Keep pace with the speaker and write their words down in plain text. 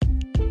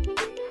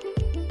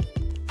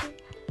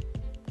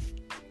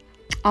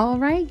All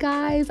right,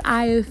 guys,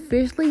 I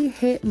officially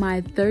hit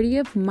my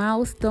 30th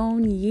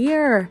milestone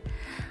year.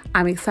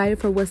 I'm excited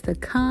for what's to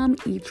come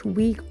each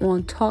week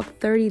on Talk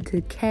 30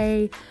 to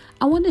K.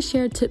 I want to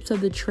share tips of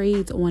the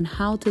trades on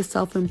how to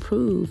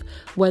self-improve,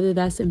 whether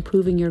that's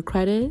improving your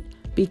credit,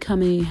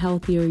 becoming a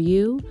healthier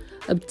you,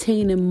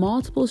 obtaining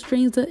multiple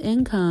streams of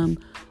income,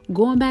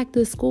 going back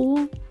to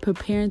school,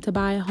 preparing to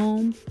buy a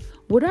home.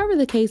 Whatever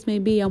the case may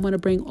be, I want to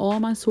bring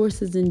all my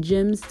sources and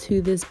gems to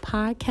this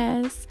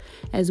podcast.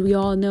 As we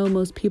all know,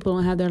 most people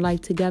don't have their life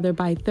together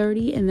by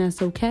 30, and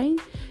that's okay.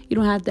 You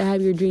don't have to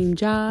have your dream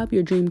job,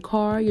 your dream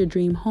car, your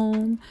dream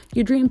home,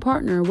 your dream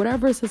partner.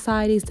 Whatever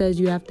society says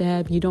you have to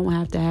have, you don't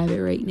have to have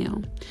it right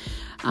now.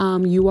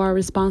 You are a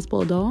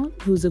responsible adult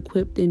who's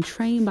equipped and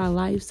trained by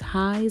life's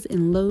highs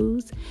and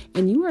lows,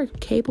 and you are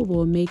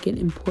capable of making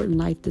important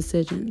life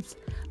decisions.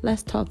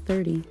 Let's talk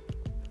 30.